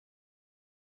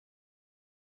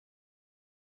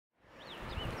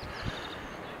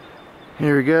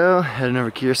Here we go, heading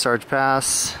over Kearsarge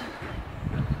Pass.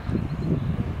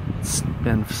 It's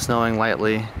been snowing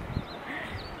lightly.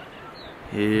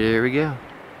 Here we go.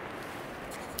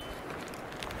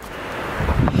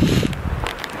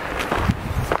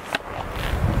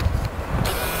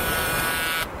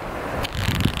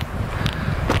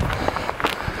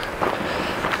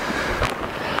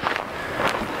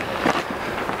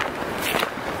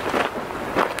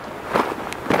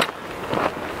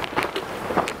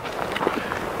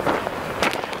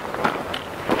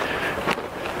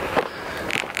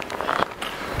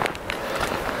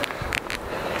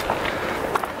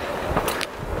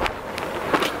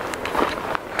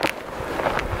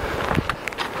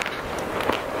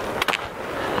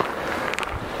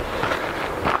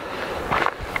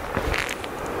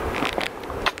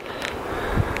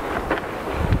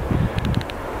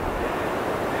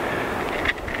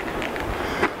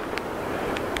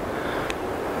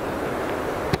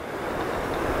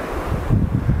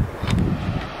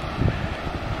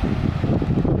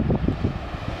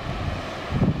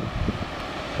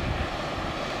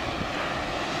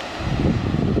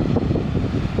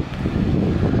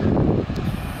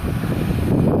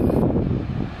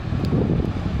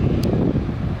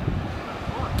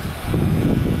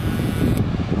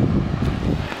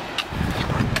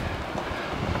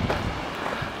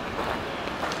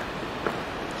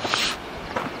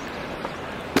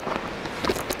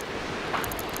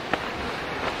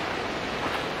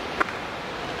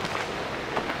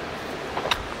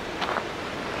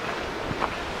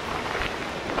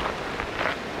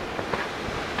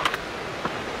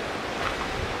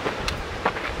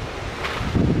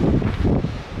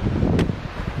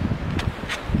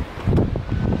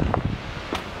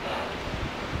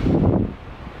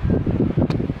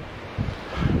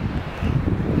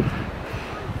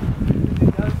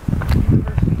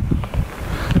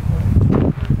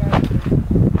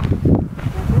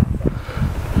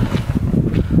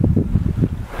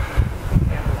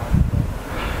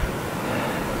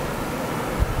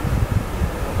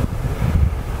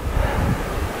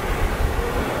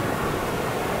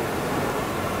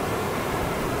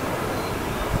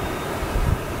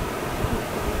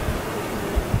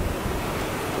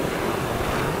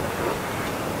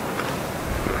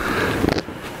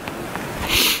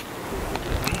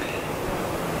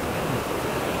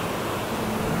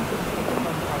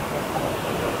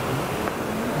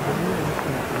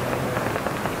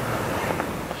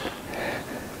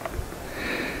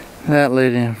 That,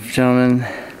 ladies and gentlemen,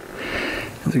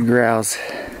 is a grouse.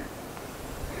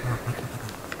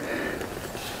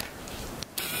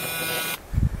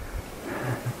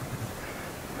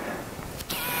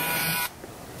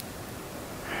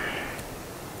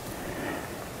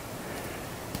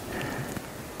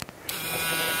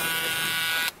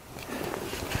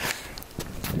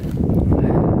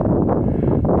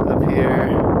 Up here,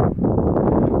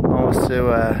 almost to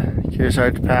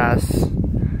Kearsarge Pass.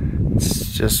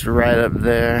 It's just right up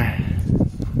there.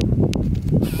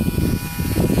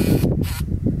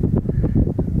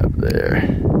 Up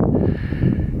there.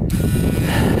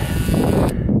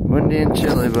 Windy and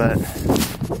chilly, but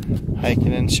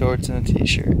hiking in shorts and a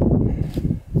t-shirt.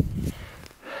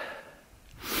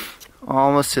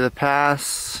 Almost to the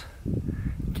pass.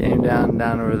 Came down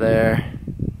over there.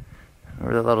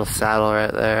 Over the little saddle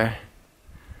right there.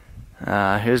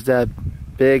 Here's that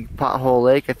big pothole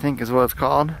lake, I think is what it's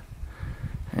called.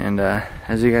 And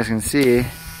as you guys can see,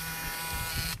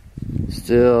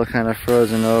 still kind of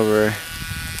frozen over.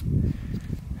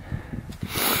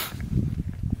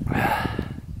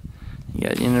 You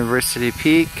got University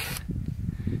Peak.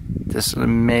 Just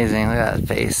amazing, look at that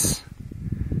face.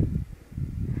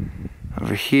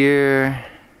 Over here.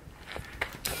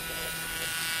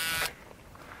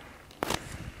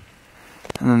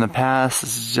 And then the pass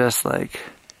is just like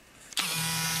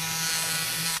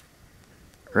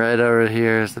right over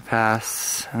here is the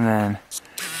pass, and then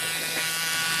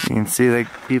you can see the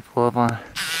people up on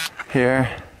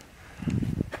here.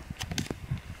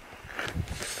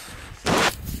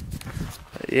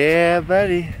 But yeah,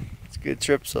 buddy, it's a good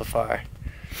trip so far.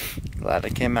 Glad I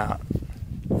came out.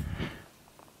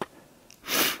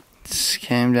 Just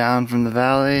came down from the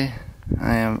valley.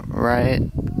 I am right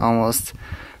almost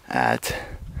at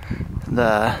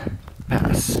the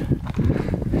pass.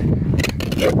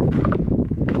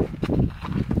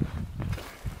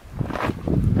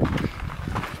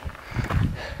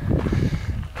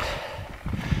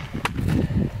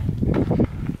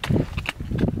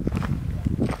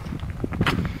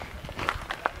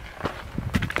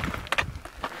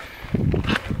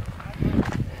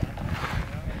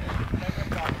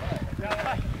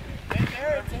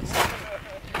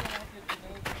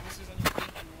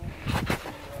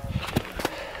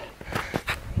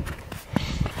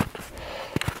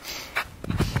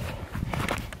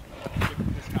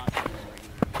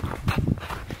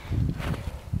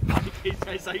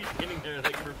 I saw you standing there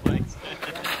like perplexed.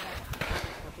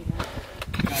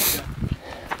 Gotcha.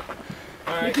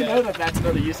 Alright, you know that that's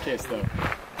another use case though.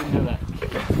 Didn't know that.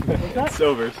 What's that?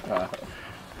 Sobers.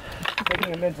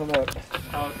 Making a mental note.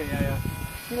 Oh, okay, yeah.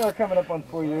 You know, we're coming up on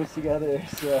 4 years together,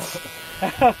 so.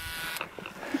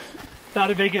 Thought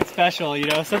to make it special, you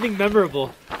know, something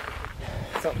memorable.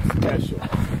 Something special.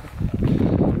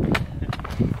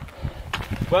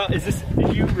 Well,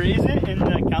 did you raise it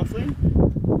in counseling?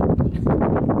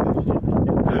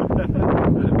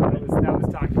 that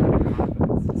was talking about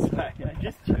confidence. Sorry, I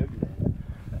just joked.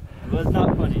 It was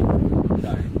not funny.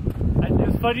 Sorry. It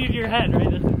was funny in your head, right?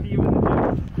 That's the theme of the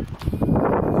joke.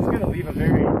 It's gonna leave a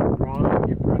very wrong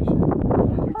impression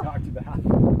of what we talked about.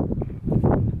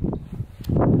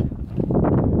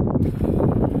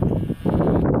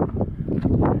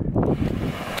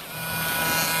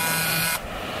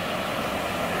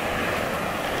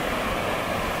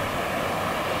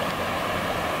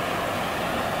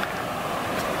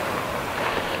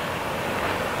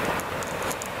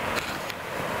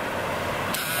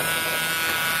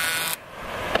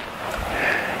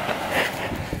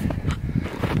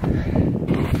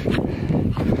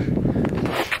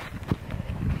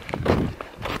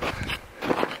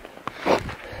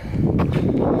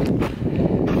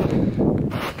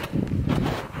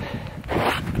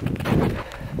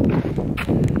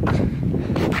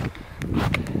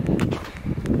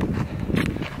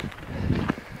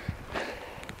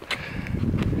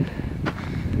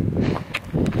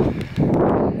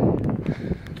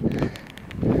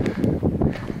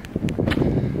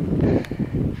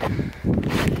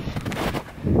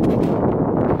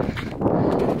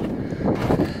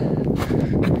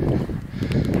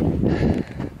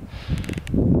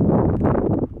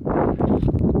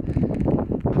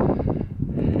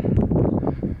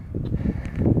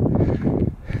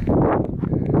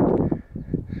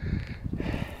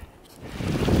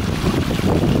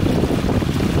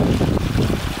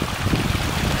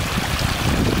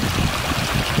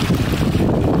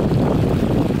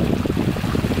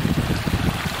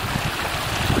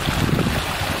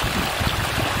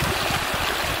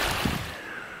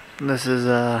 This is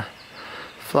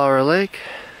Flower Lake,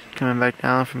 coming back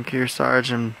down from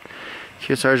Kearsarge and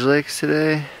Kearsarge Lakes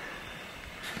today.